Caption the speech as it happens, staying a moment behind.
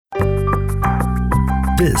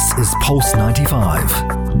This is Pulse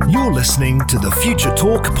 95. You're listening to the Future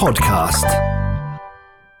Talk podcast.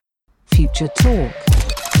 Future Talk,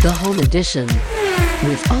 the whole edition,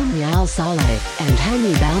 with Omni Al-Saleh and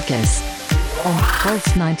Hani Balkis on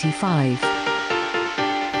Pulse 95.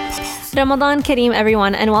 Ramadan Kareem,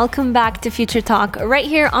 everyone, and welcome back to Future Talk right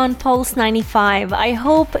here on Pulse 95. I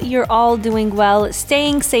hope you're all doing well,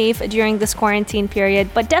 staying safe during this quarantine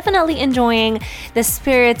period, but definitely enjoying the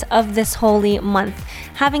spirit of this holy month.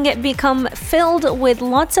 Having it become filled with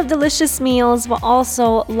lots of delicious meals, but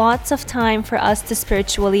also lots of time for us to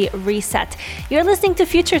spiritually reset. You're listening to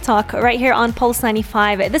Future Talk right here on Pulse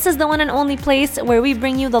 95. This is the one and only place where we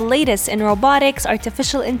bring you the latest in robotics,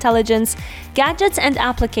 artificial intelligence, gadgets, and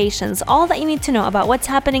applications. All that you need to know about what's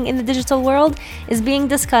happening in the digital world is being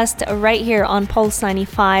discussed right here on Pulse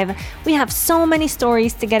 95. We have so many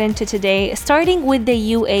stories to get into today, starting with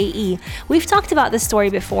the UAE. We've talked about this story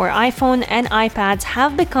before. iPhone and iPads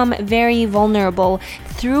have become very vulnerable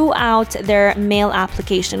throughout their mail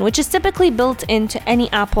application, which is typically built into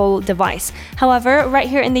any Apple device. However, right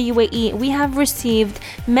here in the UAE, we have received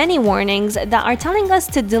many warnings that are telling us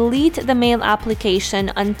to delete the mail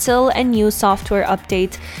application until a new software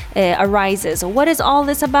update arises. What is all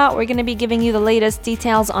this about? We're going to be giving you the latest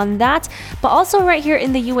details on that. But also right here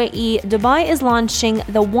in the UAE, Dubai is launching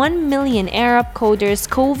the 1 million Arab coders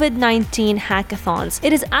COVID-19 hackathons.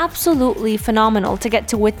 It is absolutely phenomenal to get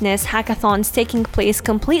to witness hackathons taking place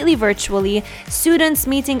completely virtually, students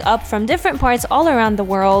meeting up from different parts all around the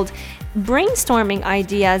world, brainstorming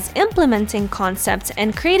ideas, implementing concepts,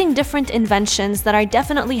 and creating different inventions that are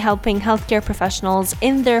definitely helping healthcare professionals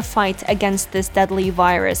in their fight against this deadly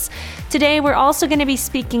virus. Today, we're also going to be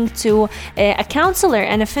speaking to a counselor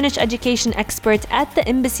and a Finnish education expert at the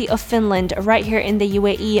Embassy of Finland right here in the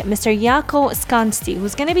UAE, Mr. Jaakko Skantsi,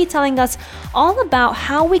 who's going to be telling us all about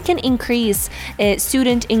how we can increase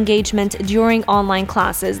student engagement during online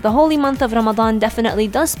classes. The holy month of Ramadan definitely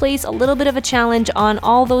does place a little bit of a challenge on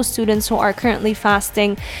all those students who are currently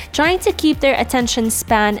fasting, trying to keep their attention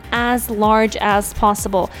span as large as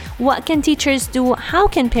possible. What can teachers do? How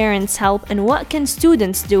can parents help? And what can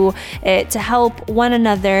students do to help one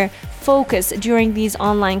another focus during these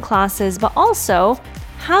online classes? But also,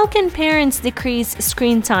 how can parents decrease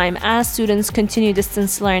screen time as students continue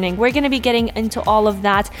distance learning? We're going to be getting into all of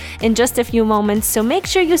that in just a few moments, so make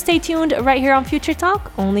sure you stay tuned right here on Future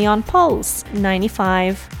Talk, only on Pulse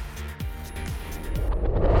 95.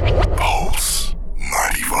 Pulse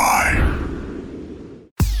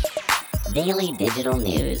 95. Daily digital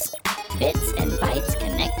news. Bits and bytes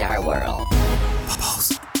connect our world.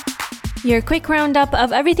 Your quick roundup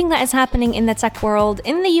of everything that is happening in the tech world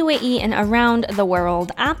in the UAE and around the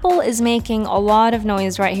world. Apple is making a lot of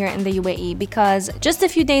noise right here in the UAE because just a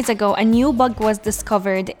few days ago, a new bug was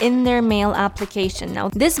discovered in their mail application. Now,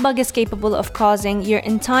 this bug is capable of causing your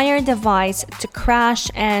entire device to crash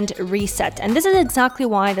and reset. And this is exactly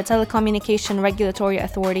why the Telecommunication Regulatory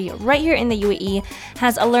Authority right here in the UAE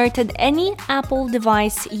has alerted any Apple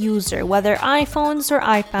device user, whether iPhones or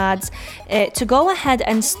iPads, to go ahead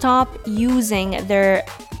and stop using their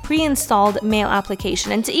pre-installed mail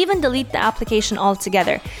application and to even delete the application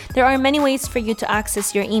altogether. There are many ways for you to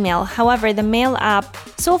access your email. However, the mail app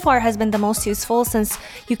so far has been the most useful since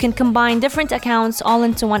you can combine different accounts all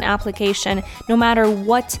into one application, no matter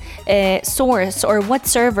what source or what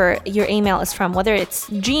server your email is from, whether it's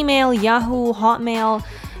Gmail, Yahoo, Hotmail,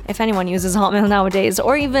 if anyone uses Hotmail nowadays,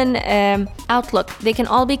 or even Outlook. They can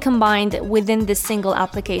all be combined within this single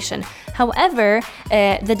application. However,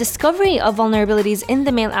 the discovery of vulnerabilities in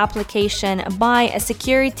the mail application by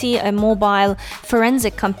a mobile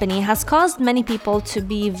forensic company has caused many people to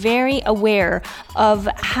be very aware of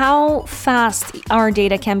how fast our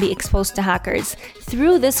data can be exposed to hackers.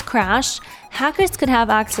 Through this crash, hackers could have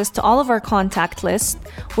access to all of our contact lists,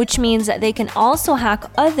 which means that they can also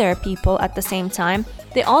hack other people at the same time.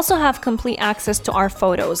 They also have complete access to our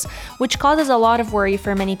photos, which causes a lot of worry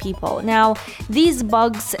for many people. Now, these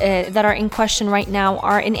bugs that are in question right now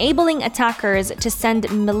are enabling attackers to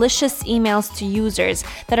send malicious emails to users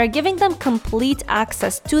that are giving them complete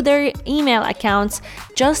access to their email accounts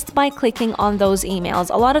just by clicking on those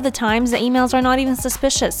emails. A lot of the times, the emails are not even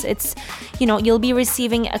suspicious. It's, you'll be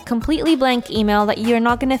receiving a completely blank email that you're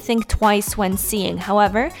not going to think twice when seeing.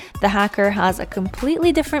 However, the hacker has a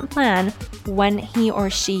completely different plan when he or or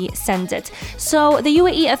she sends it. So the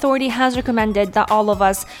UAE authority has recommended that all of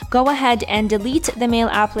us go ahead and delete the mail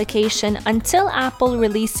application until Apple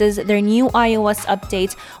releases their new iOS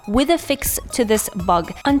update with a fix to this bug.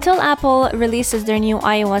 Until Apple releases their new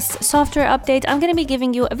iOS software update, I'm going to be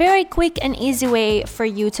giving you a very quick and easy way for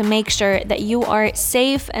you to make sure that you are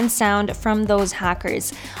safe and sound from those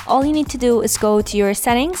hackers. All you need to do is go to your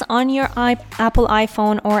settings on your Apple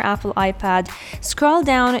iPhone or Apple iPad, scroll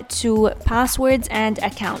down to passwords and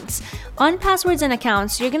accounts. On passwords and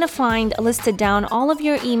accounts, you're going to find listed down all of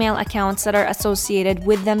your email accounts that are associated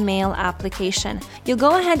with the mail application. You'll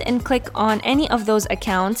go ahead and click on any of those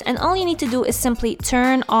accounts, and all you need to do is simply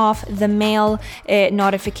turn off the mail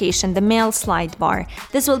notification, the mail slide bar.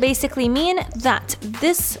 This will basically mean that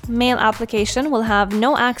this mail application will have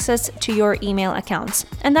no access to your email accounts.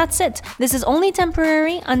 And that's it. This is only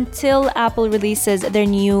temporary until Apple releases their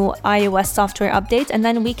new iOS software update, and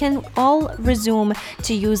then we can all resume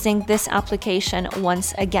to using this application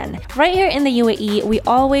once again. Right here in the UAE, we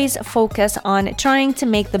always focus on trying to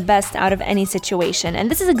make the best out of any situation.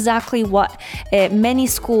 And this is exactly what many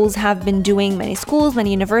schools have been doing. Many schools,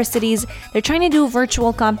 many universities, they're trying to do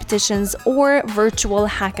virtual competitions or virtual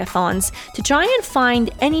hackathons to try and find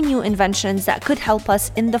any new inventions that could help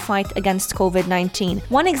us in the fight against COVID-19.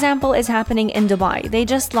 One example is happening in Dubai. They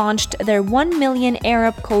just launched their 1 million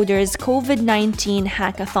Arab coders COVID-19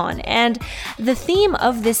 hackathon. And the theme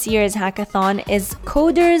of this year's hackathon is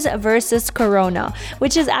Coders versus Corona,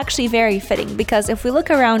 which is actually very fitting because if we look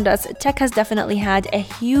around us, tech has definitely had a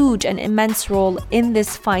huge and immense role in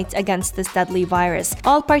this fight against this deadly virus.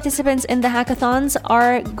 All participants in the hackathons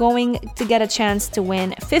are going to get a chance to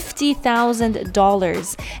win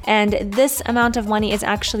 $50,000, and this amount of money is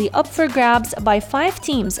actually up for grabs by 5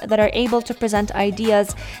 teams that are able to present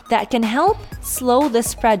ideas that can help slow the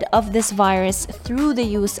spread of this virus through the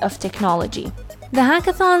use of technology. The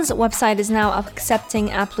hackathon's website is now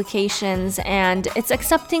accepting applications, and it's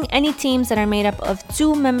accepting any teams that are made up of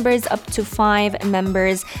 2 members up to 5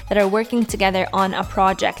 members that are working together on a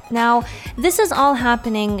project. Now, this is all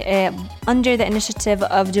happening under the initiative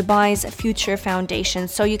of Dubai's Future Foundation.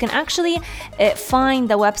 So you can actually find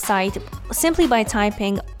the website simply by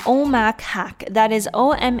typing OMAC Hack. That is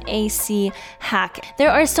OMAC Hack.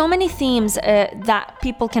 There are so many themes that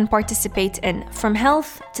people can participate in, from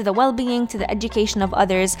health to the well-being to the education of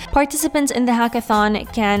others. Participants in the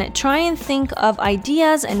hackathon can try and think of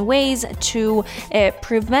ideas and ways to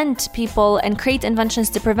prevent people and create inventions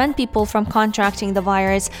to prevent people from contracting the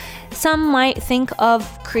virus. Some might think of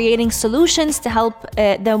creating solutions to help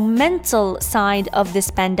the mental side of this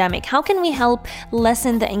pandemic. How can we help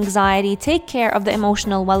lessen the anxiety, take care of the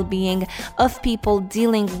emotional well-being of people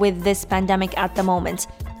dealing with this pandemic at the moment?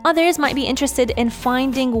 Others might be interested in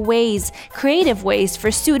finding ways, creative ways for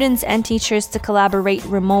students and teachers to collaborate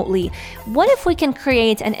remotely. What if we can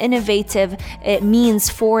create an innovative means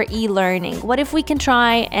for e-learning? What if we can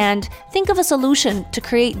try and think of a solution to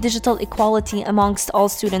create digital equality amongst all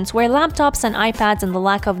students, where laptops and iPads and the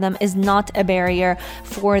lack of them is not a barrier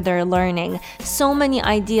for their learning? So many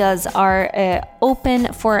ideas are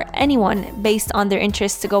open for anyone based on their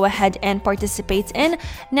interests to go ahead and participate in.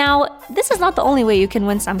 Now, this is not the only way you can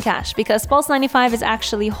win some cash, because Pulse 95 is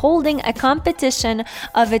actually holding a competition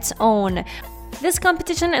of its own. This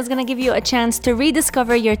competition is going to give you a chance to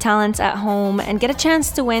rediscover your talents at home and get a chance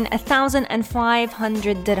to win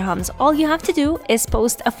 1,500 dirhams. All you have to do is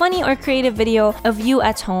post a funny or creative video of you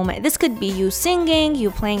at home. This could be you singing, you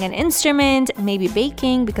playing an instrument, maybe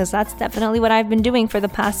baking, because that's definitely what I've been doing for the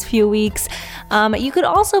past few weeks. You could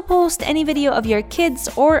also post any video of your kids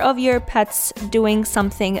or of your pets doing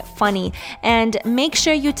something funny. And make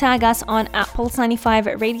sure you tag us on Pulse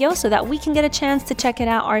 95 Radio so that we can get a chance to check it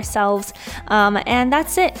out ourselves. And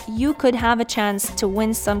that's it. You could have a chance to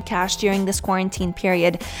win some cash during this quarantine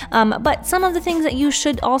period. But some of the things that you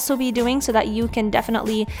should also be doing so that you can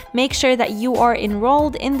definitely make sure that you are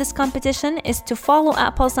enrolled in this competition is to follow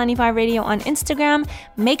Pulse 95 Radio on Instagram.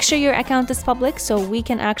 Make sure your account is public so we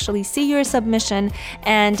can actually see your submission,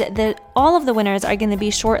 and all of the winners are going to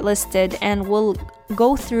be shortlisted and will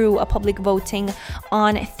go through a public voting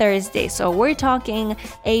on Thursday. So we're talking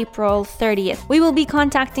April 30th. We will be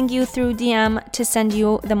contacting you through DM to send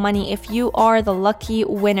you the money if you are the lucky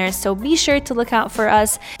winner. So be sure to look out for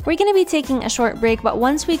us. We're going to be taking a short break, but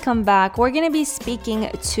once we come back, we're going to be speaking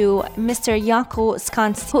to Mr. Jaakko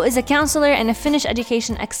Skantsi, who is a counselor and a Finnish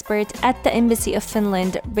education expert at the Embassy of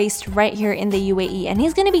Finland, based right here in the UAE. And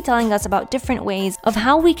he's going to be telling us about different ways of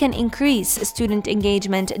how we can increase student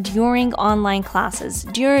engagement during online classes. classes.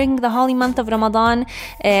 During the holy month of Ramadan,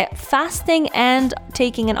 fasting and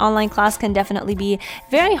taking an online class can definitely be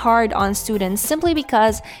very hard on students simply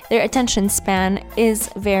because their attention span is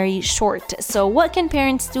very short. So what can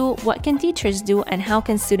parents do? What can teachers do? And how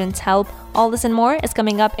can students help? All this and more is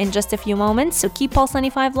coming up in just a few moments. So keep Pulse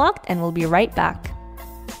 95 locked and we'll be right back.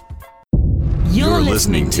 You're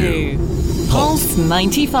listening to Pulse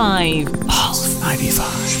 95. Pulse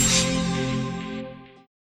 95.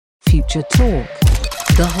 Future Talk,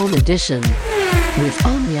 the whole edition, with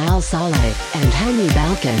Omni Al Saleh and Hani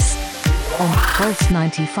Balkis on Pulse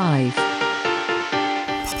 95.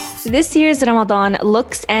 This year's Ramadan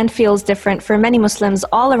looks and feels different for many Muslims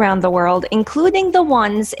all around the world, including the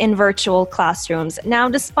ones in virtual classrooms. Now,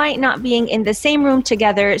 despite not being in the same room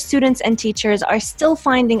together, students and teachers are still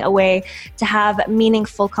finding a way to have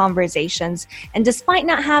meaningful conversations. And despite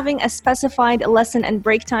not having a specified lesson and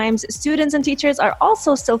break times, students and teachers are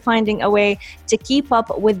also still finding a way to keep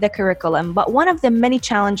up with the curriculum. But one of the many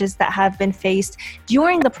challenges that have been faced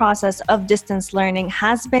during the process of distance learning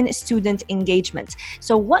has been student engagement.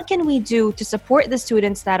 So what can we do to support the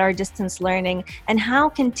students that are distance learning, and how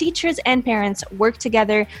can teachers and parents work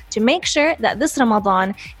together to make sure that this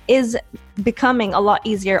Ramadan is becoming a lot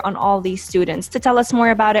easier on all these students? To tell us more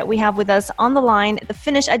about it, we have with us on the line the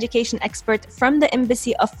Finnish education expert from the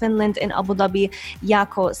Embassy of Finland in Abu Dhabi,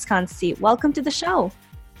 Jaakko Skantsi. Welcome to the show.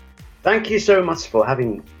 Thank you so much for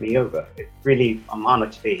having me over. I'm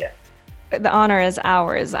honored to be here. The honor is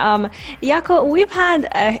ours. Jaakko, we've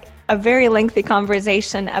had a very lengthy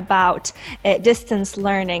conversation about distance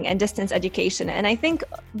learning and distance education. And I think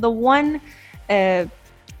the one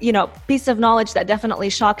piece of knowledge that definitely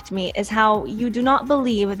shocked me is how you do not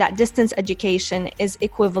believe that distance education is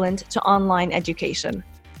equivalent to online education.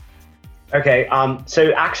 Okay,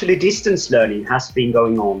 so actually distance learning has been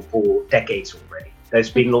going on for decades already. There's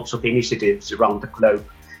been lots of initiatives around the globe,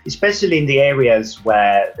 especially in the areas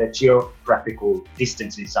where the geographical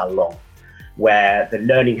distances are long, where the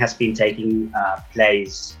learning has been taking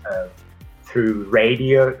place through learning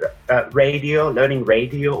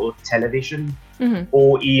radio or television,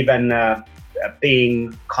 or even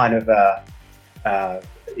being kind of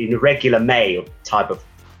in a regular mail type of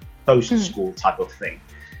post-school type of thing.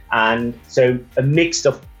 And so a mix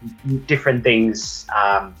of different things,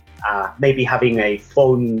 maybe having a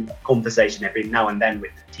phone conversation every now and then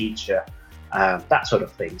with the teacher, that sort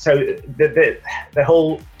of thing. So the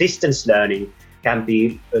whole distance learning can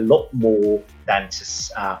be a lot more than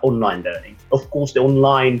just online learning. Of course, the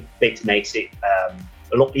online bit makes it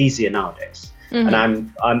a lot easier nowadays. And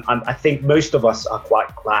I think most of us are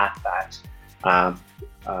quite glad that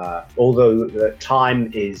although the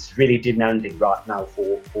time is really demanding right now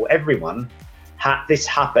for everyone, had this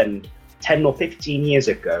happened 10 or 15 years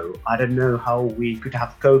ago, I don't know how we could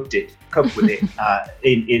have coped with it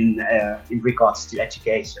in regards to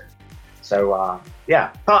education. So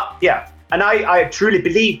and I truly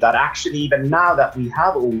believe that actually even now that we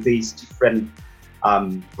have all these different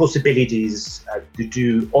possibilities to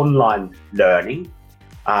do online learning,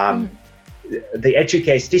 the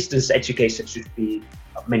distance education should be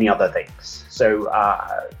many other things. So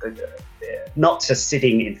not just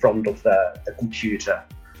sitting in front of the computer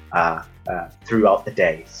throughout the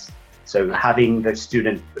days. So having the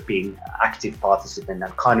student being active participant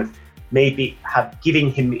and kind of maybe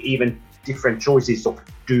giving him even different choices of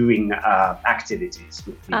doing activities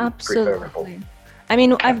would be preferable. I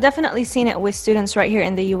mean, I've definitely seen it with students right here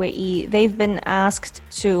in the UAE. They've been asked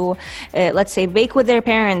to, let's say, bake with their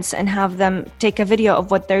parents and have them take a video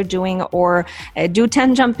of what they're doing, or do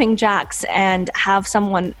 10 jumping jacks and have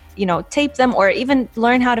someone, tape them, or even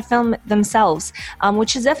learn how to film themselves,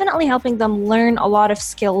 which is definitely helping them learn a lot of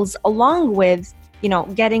skills along with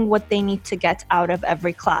getting what they need to get out of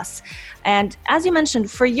every class. And as you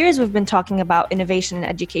mentioned, for years we've been talking about innovation in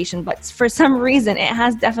education, but for some reason it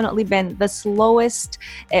has definitely been the slowest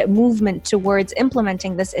movement towards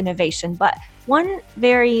implementing this innovation. But one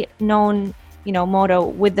very known motto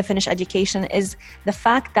with the Finnish education is the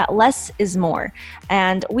fact that less is more.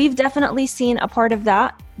 And we've definitely seen a part of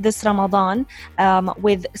that this Ramadan,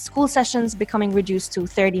 with school sessions becoming reduced to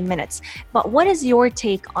 30 minutes. But what is your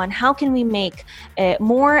take on how can we make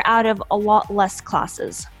more out of a lot less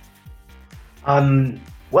classes?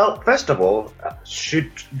 Well, first of all,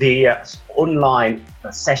 should the online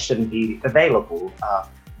session be available,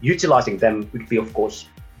 utilizing them would be, of course,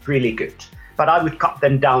 really good. But I would cut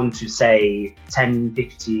them down to, say, 10,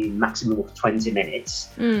 15, maximum of 20 minutes,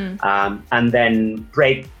 and then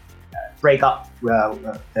break up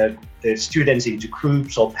the students into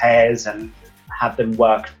groups or pairs and have them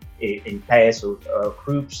work in pairs or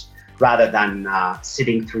groups, rather than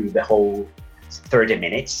sitting through the whole 30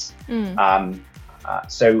 minutes.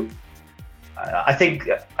 I think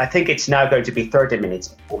it's now going to be 30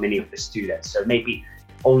 minutes for many of the students. So maybe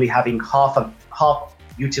only having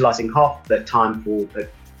utilizing half the time for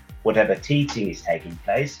whatever teaching is taking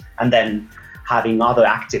place, and then having other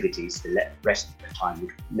activities the rest of the time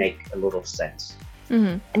would make a lot of sense.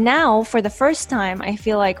 Now, for the first time, I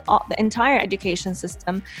feel like the entire education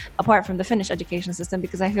system, apart from the Finnish education system,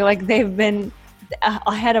 because I feel like they've been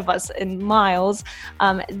ahead of us in miles,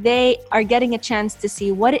 they are getting a chance to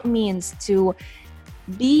see what it means to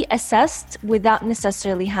be assessed without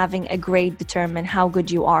necessarily having a grade determine how good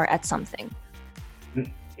you are at something.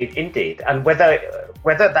 Indeed, and whether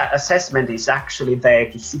that assessment is actually there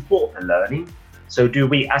to support the learning. So do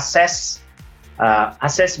we assess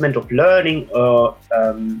assessment of learning, or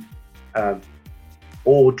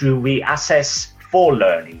do we assess for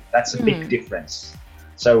learning? That's a big difference.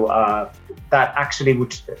 So that actually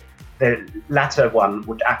the latter one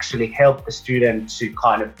would actually help the student to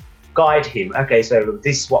kind of guide him. Okay, so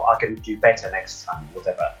this is what I can do better next time,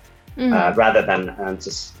 whatever, rather than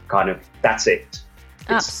just kind of that's it.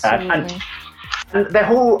 Absolutely. And the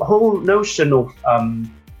whole notion of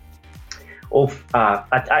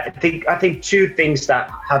I think two things that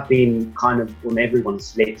have been kind of on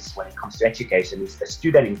everyone's lips when it comes to education is the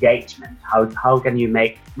student engagement. How can you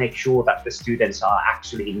make sure that the students are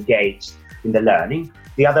actually engaged in the learning?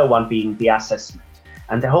 The other one being the assessment,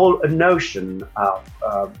 and the whole notion of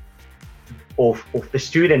the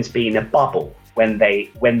students being a bubble when they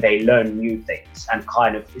learn new things, and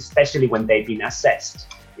kind of especially when they've been assessed,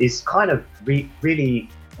 is kind of really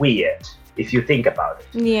weird. If you think about it.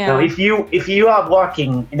 Yeah. Now, if you are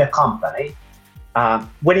working in a company,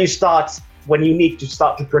 when you need to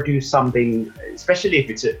start to produce something, especially if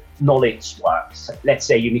it's a knowledge work, let's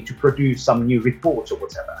say you need to produce some new report or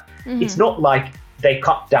whatever, it's not like they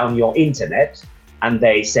cut down your internet and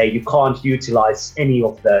they say you can't utilize any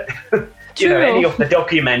of the any of the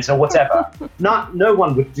documents or whatever. No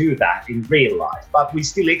one would do that in real life, but we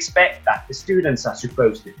still expect that the students are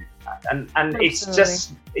supposed to do that, and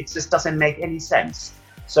it just doesn't make any sense.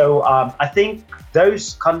 So I think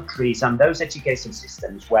those countries and those education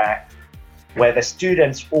systems where the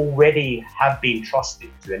students already have been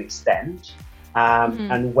trusted to an extent,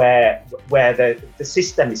 and where the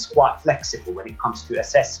system is quite flexible when it comes to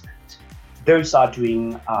assessment, those are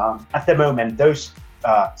doing at the moment those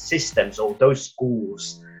systems or those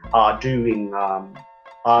schools are doing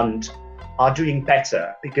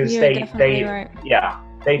better because they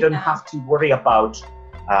don't have to worry about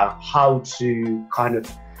how to kind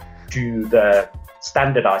of do the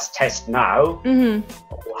standardized test now,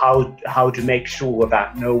 how to make sure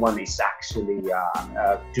that no one is actually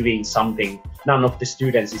doing something, none of the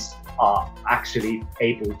students are actually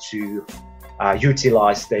able to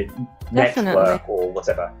utilize the network or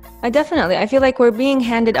whatever. I feel like we're being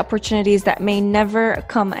handed opportunities that may never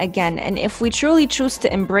come again. And if we truly choose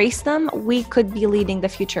to embrace them, we could be leading the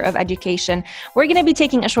future of education. We're going to be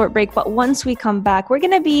taking a short break, but once we come back, we're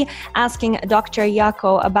going to be asking Dr.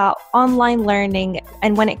 Jaakko about online learning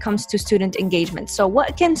and when it comes to student engagement. So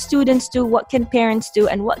what can students do, what can parents do,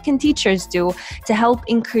 and what can teachers do to help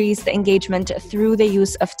increase the engagement through the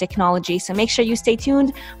use of technology? So make sure you stay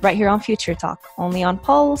tuned right here on Future Talk, only on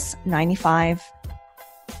Pulse 95.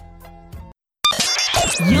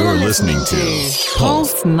 You're listening to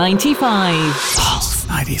Pulse 95. Pulse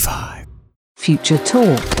 95. Future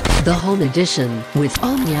Talk, the whole edition with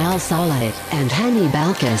Omnia Al-Saleh and Hani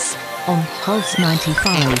Balkis on Pulse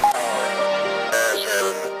 95.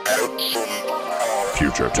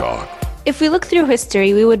 Future Talk. If we look through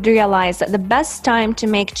history, we would realize that the best time to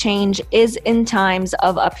make change is in times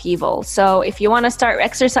of upheaval. So if you want to start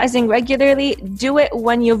exercising regularly, do it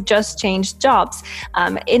when you've just changed jobs.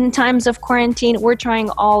 In times of quarantine, we're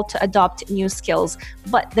trying all to adopt new skills.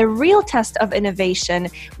 But the real test of innovation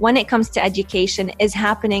when it comes to education is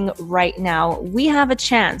happening right now. We have a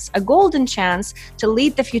chance, a golden chance, to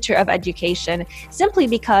lead the future of education simply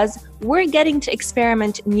because we're getting to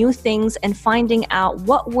experiment new things and finding out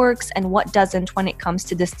what works and what doesn't when it comes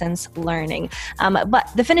to distance learning. But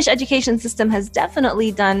the Finnish education system has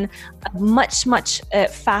definitely done a much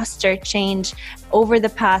faster change over the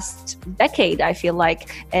past decade, I feel like,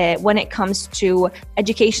 when it comes to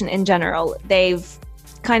education in general. They've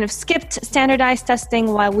kind of skipped standardized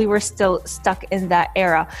testing while we were still stuck in that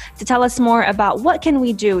era. To tell us more about what can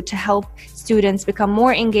we do to help students become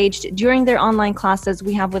more engaged during their online classes,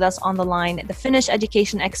 we have with us on the line the Finnish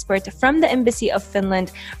education expert from the Embassy of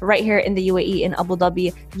Finland right here in the UAE in Abu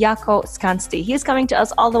Dhabi, Jaakko Skantsi. He's coming to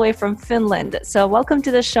us all the way from Finland. So welcome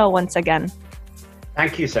to the show once again.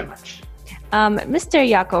 Thank you so much. Mr.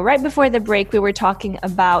 Jaakko, right before the break, we were talking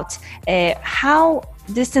about how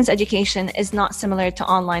distance education is not similar to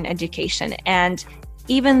online education. And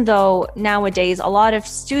even though nowadays a lot of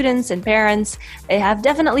students and parents have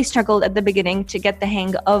definitely struggled at the beginning to get the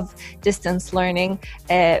hang of distance learning,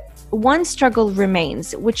 one struggle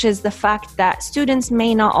remains, which is the fact that students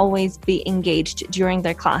may not always be engaged during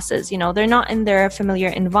their classes. You know, they're not in their familiar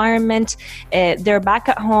environment, they're back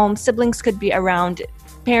at home, siblings could be around,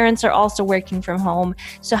 parents are also working from home.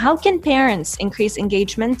 So how can parents increase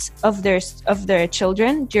engagement of their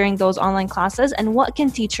children during those online classes, and what can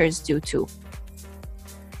teachers do too?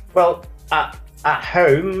 Well, at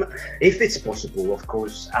home, if it's possible, of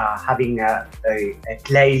course, having a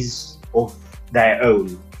place of their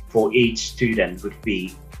own for each student would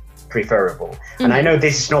be preferable. Mm-hmm. And I know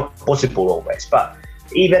this is not possible always, but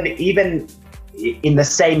even in the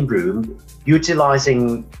same room,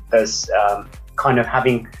 utilizing this kind of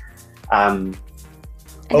having a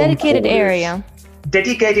dedicated area,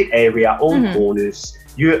 own corners,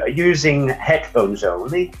 using headphones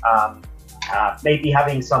only. Maybe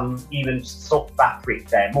having some even soft fabric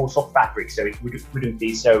there, more soft fabric, so it wouldn't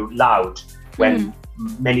be so loud when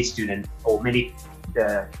many students or many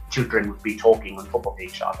children would be talking on top of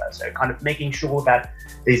each other. So kind of making sure that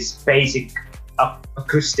this basic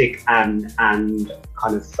acoustic and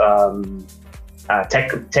kind of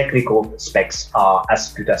technical specs are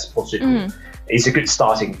as good as possible is a good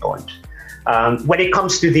starting point. When it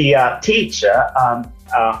comes to the teacher,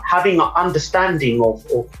 having an understanding of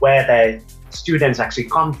where their students actually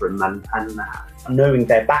come from and knowing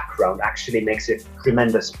their background actually makes a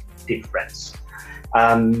tremendous difference.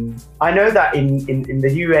 I know that in the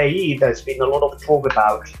UAE, there's been a lot of talk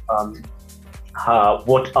about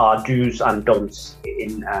what are do's and don'ts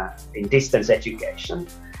in distance education.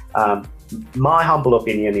 My humble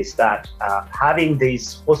opinion is that having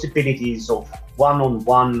these possibilities of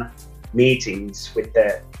one-on-one meetings with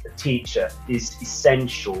the teacher is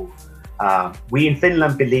essential. We in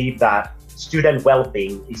Finland believe that student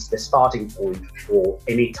well-being is the starting point for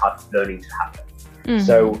any type of learning to happen. Mm-hmm.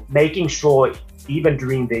 So making sure, even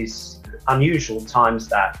during these unusual times,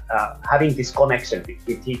 that having this connection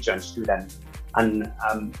between teacher and student, and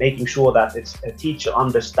making sure that a teacher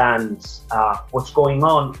understands what's going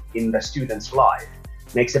on in the student's life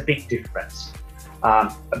makes a big difference.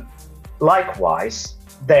 Likewise,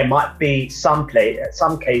 there might be some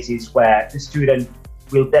cases where the student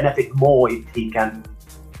will benefit more if he can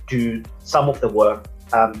do some of the work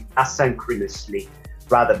asynchronously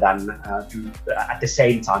rather than do at the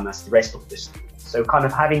same time as the rest of the students. So kind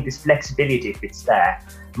of having this flexibility, if it's there,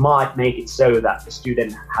 might make it so that the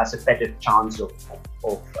student has a better chance of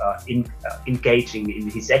engaging in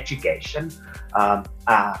his education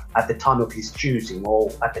at the time of his choosing,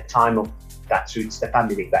 or at the time of that suits the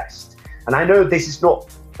family best. And I know this is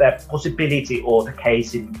not the possibility or the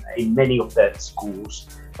case in many of the schools,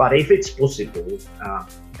 but if it's possible,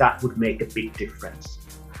 that would make a big difference.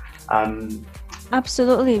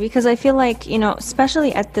 Absolutely, because I feel like,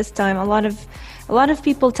 especially at this time, a lot of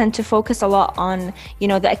people tend to focus a lot on,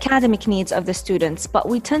 the academic needs of the students, but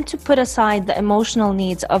we tend to put aside the emotional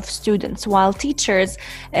needs of students, while teachers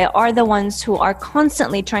are the ones who are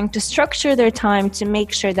constantly trying to structure their time to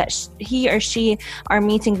make sure that he or she are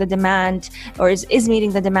meeting the demand, or is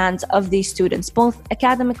meeting the demands of these students, both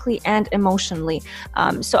academically and emotionally.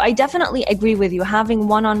 So I definitely agree with you. Having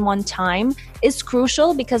one-on-one time is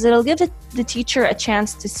crucial, because it'll give the teacher a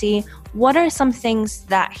chance to see what are some things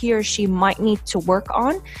that he or she might need to work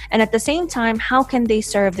on, and at the same time, how can they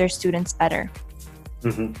serve their students better?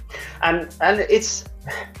 Mm-hmm. And it's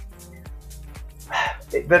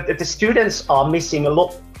the students are missing a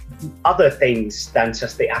lot other things than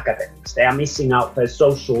just the academics. They are missing out their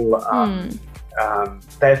social,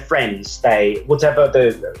 their friends, whatever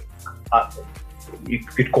you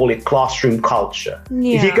could call it classroom culture.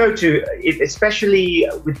 Yeah. If you go to it, especially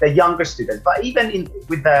with the younger students, but even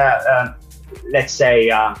with the let's say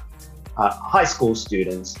high school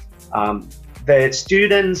students, the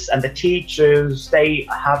students and the teachers, they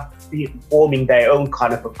have been forming their own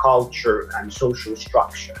kind of a culture and social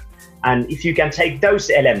structure. And if you can take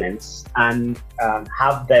those elements and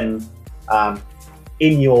have them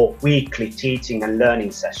in your weekly teaching and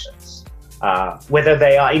learning sessions, whether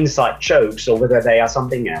they are inside jokes or whether they are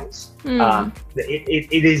something else,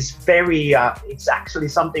 it is very, it's actually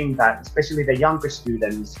something that, especially the younger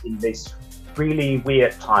students in this really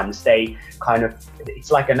weird times, they kind of,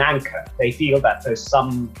 it's like an anchor. They feel that there's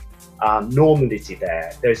some normality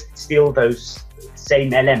there. There's still those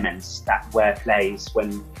same elements that were placed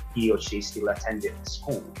when he or she still attended the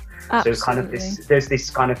school. Absolutely. So kind of there's this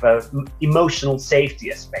kind of a emotional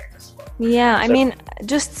safety aspect as well. Yeah, I mean,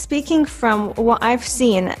 just speaking from what I've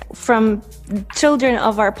seen from children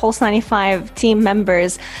of our Pulse 95 team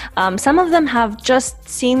members, some of them have just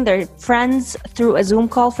seen their friends through a Zoom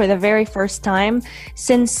call for the very first time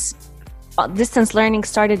since distance learning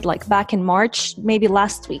started like back in March, maybe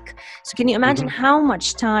last week. So can you imagine how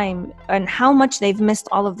much time and how much they've missed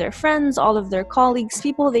all of their friends, all of their colleagues,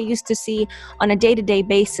 people they used to see on a day-to-day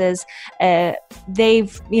basis.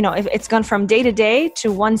 It's gone from day to day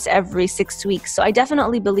to once every 6 weeks. So I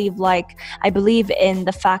definitely believe in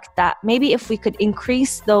the fact that maybe if we could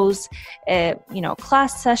increase those,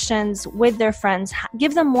 class sessions with their friends,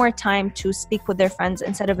 give them more time to speak with their friends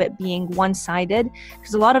instead of it being one-sided.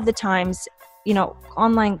 Because a lot of the times,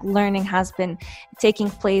 online learning has been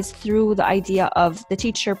taking place through the idea of the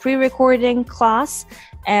teacher pre-recording class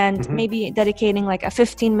and maybe dedicating like a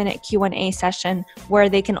 15-minute Q&A session where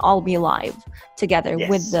they can all be live together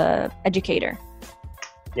with the educator.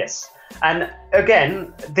 Yes. And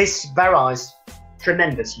again, this varies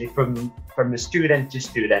tremendously from a student to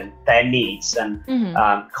student, their needs, and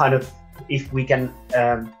kind of if we can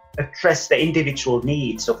address the individual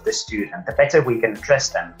needs of the student, the better we can address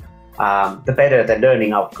them, the better the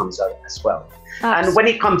learning outcomes are as well. Absolutely. And when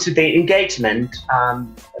it comes to the engagement,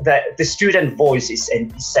 the student voice is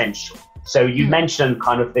essential. So you mentioned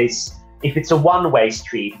kind of this, if it's a one-way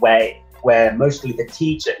street where mostly the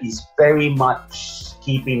teacher is very much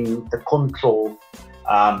keeping the control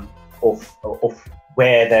of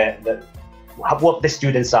where what the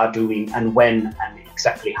students are doing and when and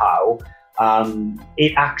exactly how,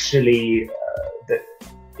 it actually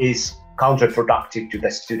is counterproductive to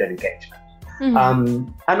the student engagement.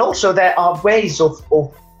 And also there are ways of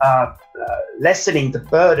lessening the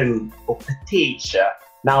burden of the teacher.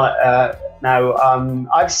 Now,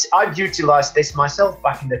 I've utilized this myself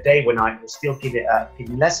back in the day when I was still giving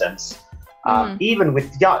lessons. Even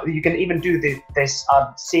with, you can even do this.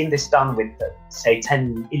 I've seen this done with, say,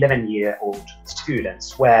 10, 11-year-old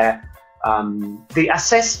students where the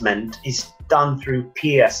assessment is done through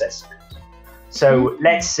peer assessment. So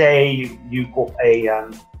let's say you got a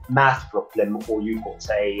math problem, or you got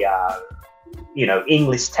a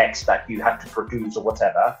English text that you had to produce or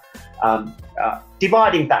whatever.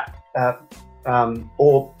 Dividing that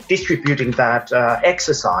or distributing that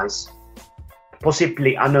exercise,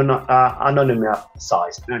 possibly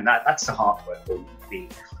anonymized. No, that's a hard word for me.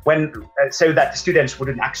 So that the students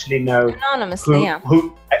wouldn't actually know anonymously.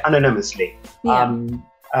 Anonymously.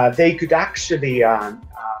 They could actually.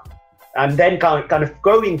 And then kind of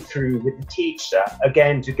going through with the teacher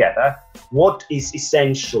again together, what is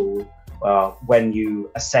essential when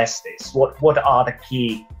you assess this? What are the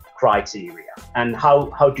key criteria, and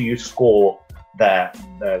how do you score the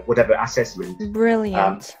whatever assessment?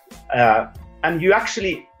 Brilliant. And you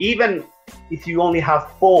actually, even if you only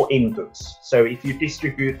have 4 inputs, so if you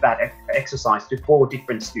distribute that exercise to 4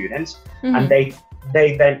 different students and they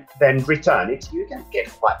then return it, you can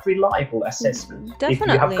get quite reliable assessment. Definitely. If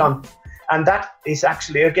you have gone. And that is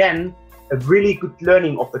actually, again, a really good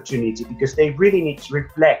learning opportunity, because they really need to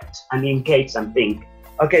reflect and engage and think,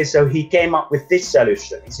 okay, so he came up with this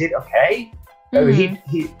solution. Is it okay? And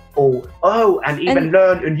even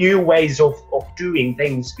learn new ways of doing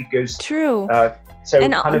things, because... True.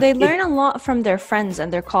 They learn a lot from their friends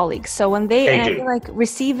and their colleagues. So when I feel like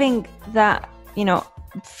receiving that,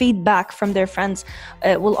 feedback from their friends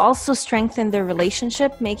will also strengthen their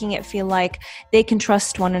relationship, making it feel like they can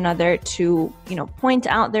trust one another to point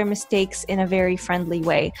out their mistakes in a very friendly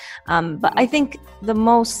way. But I think the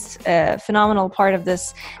most phenomenal part of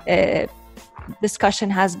this discussion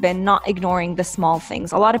has been not ignoring the small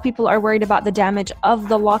things. A lot of people are worried about the damage of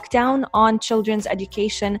the lockdown on children's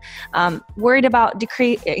education, worried about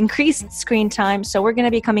increased screen time. So we're going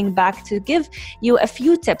to be coming back to give you a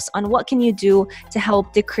few tips on what can you do to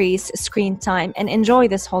help decrease screen time and enjoy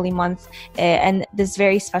this holy month and this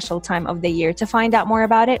very special time of the year. To find out more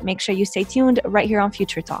about it, make sure you stay tuned right here on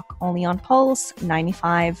Future Talk, only on Pulse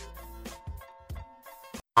 95.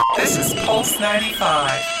 This is Pulse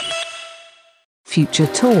 95. Future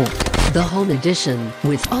Talk, the whole edition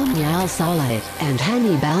with Omnia Al Saleh and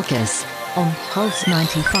Hani Balkis on Pulse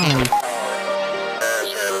 95.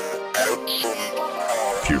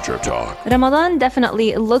 Future Talk. Ramadan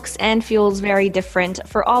definitely looks and feels very different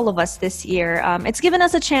for all of us this year. It's given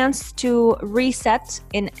us a chance to reset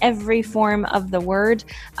in every form of the word,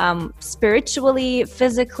 spiritually,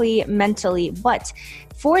 physically, mentally. But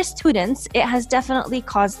for students, it has definitely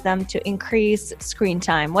caused them to increase screen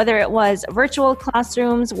time, whether it was virtual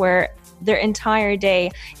classrooms where their entire day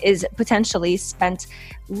is potentially spent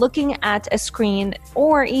looking at a screen,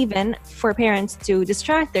 or even for parents to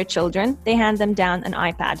distract their children, they hand them down an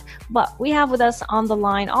iPad. But we have with us on the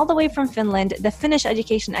line, all the way from Finland, the Finnish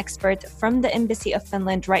education expert from the Embassy of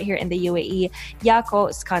Finland right here in the UAE,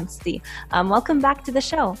 Jaakko Skantsi. Welcome back to the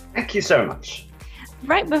show. Thank you so much.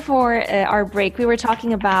 Right before our break, we were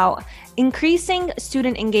talking about increasing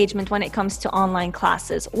student engagement when it comes to online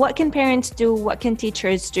classes. What can parents do? What can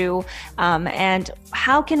teachers do? And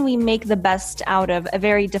how can we make the best out of a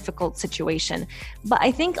very difficult situation? But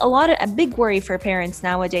I think a big worry for parents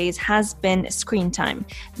nowadays has been screen time.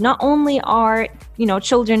 Not only are,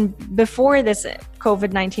 children before this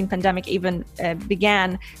COVID-19 pandemic even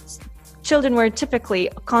began, children were typically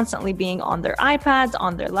constantly being on their iPads,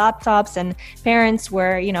 on their laptops, and parents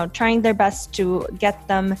were, trying their best to get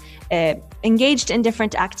them engaged in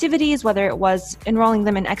different activities, whether it was enrolling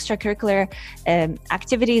them in extracurricular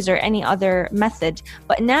activities or any other method.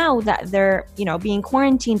 But now that they're, being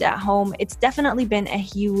quarantined at home, it's definitely been a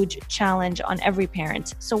huge challenge on every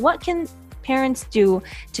parent. So what can parents do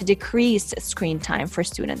to decrease screen time for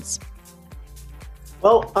students?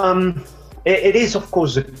 Well, it is, of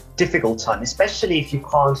course, a difficult time, especially if you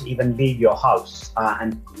can't even leave your house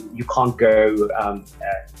and you can't go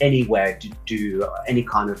anywhere to do any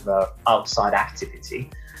kind of outside activity.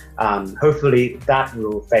 Hopefully that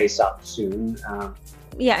will phase out soon.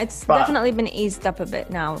 It's definitely been eased up a bit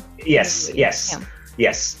now. Yes. And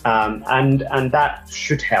that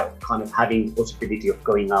should help, kind of having the possibility of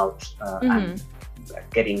going out and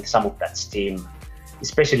getting some of that steam,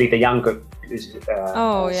 especially the younger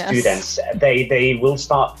students. They will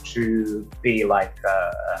start to be like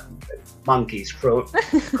monkeys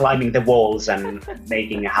climbing the walls and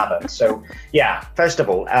making havoc. So first of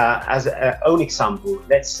all, as an own example,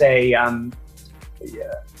 let's say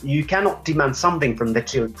you cannot demand something from the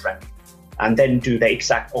children and then do the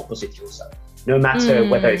exact opposite yourself, no matter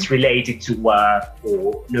whether it's related to work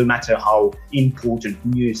or no matter how important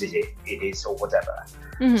news it is or whatever.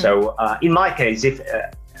 So in my case,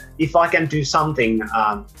 if I can do something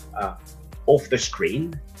off the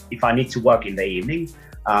screen, if I need to work in the evening,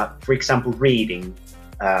 for example, reading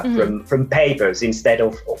from papers instead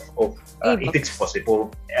of if it's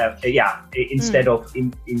possible, instead of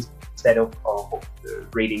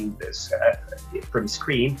reading this from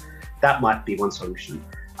screen, that might be one solution.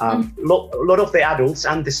 A lot of the adults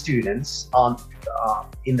and the students are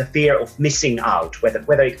in the fear of missing out,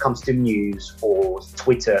 whether it comes to news or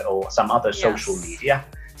Twitter or some other social media.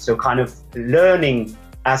 So kind of learning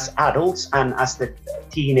as adults and as the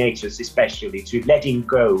teenagers especially to letting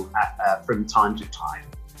go from time to time.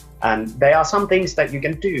 And there are some things that you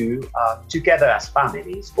can do together as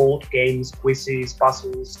families: board games, quizzes,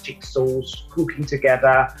 puzzles, jigsaws, cooking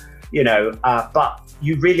together, but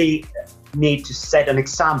you really need to set an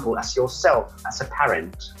example as yourself, as a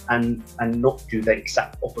parent, and not do the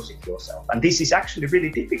exact opposite yourself. And this is actually really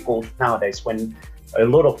difficult nowadays when a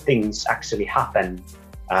lot of things actually happen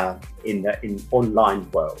in online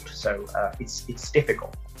world. So it's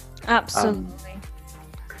difficult. Absolutely.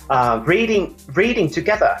 Reading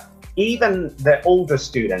together. Even the older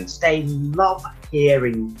students, they love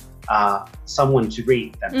hearing someone to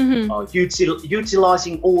read them,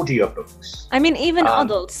 utilizing audiobooks. I mean, even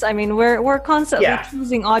adults. I mean, we're constantly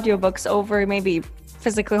choosing audiobooks over maybe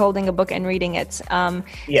physically holding a book and reading it. So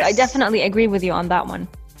I definitely agree with you on that one.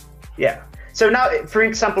 Yeah. So now, for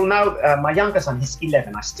example, my younger son is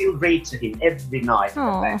 11. I still read to him every night.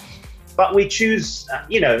 But we choose,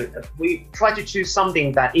 we try to choose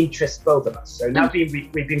something that interests both of us. So now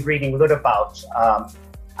we've been reading a lot about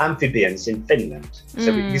amphibians in Finland.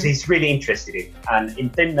 So because he's really interested in, and in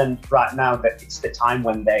Finland right now, that it's the time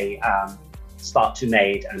when they start to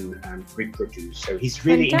mate and reproduce. So he's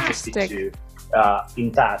really interested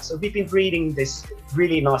in that. So we've been reading this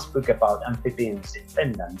really nice book about amphibians in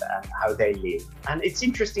Finland and how they live, and it's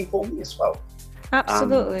interesting for me as well.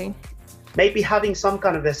 Absolutely. Maybe having some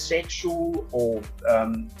kind of a schedule or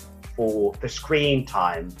for the screen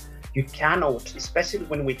time. You cannot, especially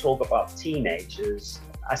when we talk about teenagers,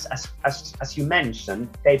 as you mentioned,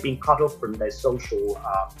 they've been cut off from their social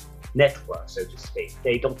network, so to speak.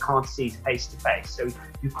 They can't see face to face. So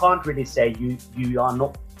you can't really say you are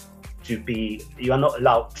not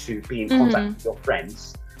allowed to be in contact with your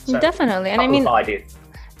friends. So definitely, and I mean,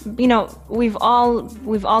 we've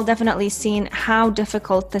all definitely seen how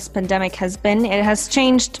difficult this pandemic has been. It has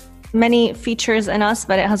changed many features in us,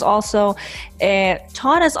 but it has also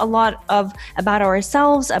taught us a lot about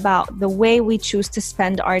ourselves, about the way we choose to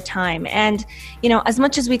spend our time. And as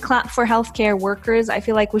much as we clap for healthcare workers, I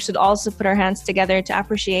feel like we should also put our hands together to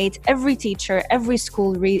appreciate every teacher, every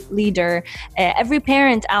school leader, every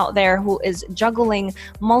parent out there who is juggling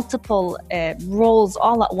multiple roles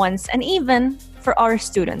all at once, and even for our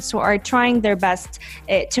students who are trying their best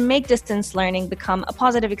to make distance learning become a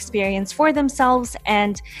positive experience for themselves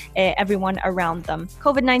and everyone around them.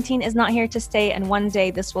 COVID-19 is not here to stay, and one day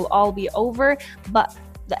this will all be over, but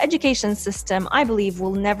the education system, I believe,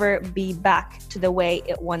 will never be back to the way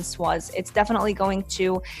it once was. It's definitely going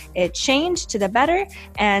to change to the better,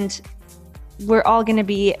 and we're all going to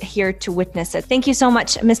be here to witness it. Thank you so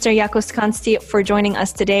much, Mr. Jaakko Skantsi, for joining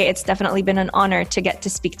us today. It's definitely been an honor to get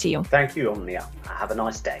to speak to you. Thank you, Omnia. Have a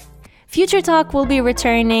nice day. Future Talk will be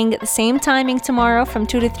returning the same timing tomorrow from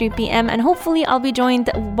 2 to 3 p.m. and hopefully I'll be joined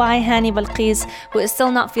by Hani Balqis, who is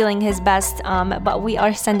still not feeling his best, but we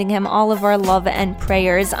are sending him all of our love and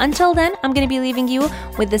prayers. Until then, I'm going to be leaving you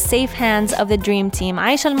with the safe hands of the dream team.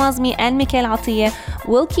 Aisha Al-Mazmi and Mikhail Atiyeh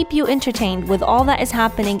will keep you entertained with all that is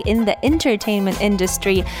happening in the entertainment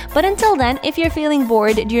industry. But until then, if you're feeling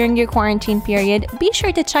bored during your quarantine period, be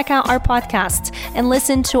sure to check out our podcast and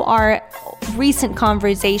listen to our recent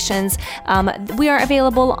conversations. We are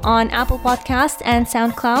available on Apple Podcast and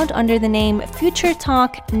SoundCloud under the name Future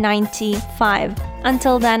Talk 95.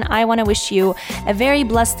 Until then, I want to wish you a very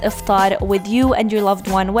blessed iftar with you and your loved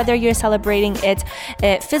one, whether you're celebrating it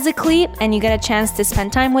physically and you get a chance to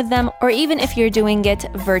spend time with them, or even if you're doing it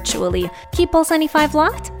virtually. Keep Pulse 95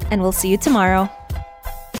 locked, and we'll see you tomorrow.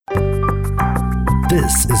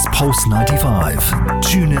 This is Pulse 95.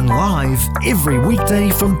 Tune in live every weekday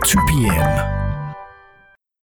from 2 p.m.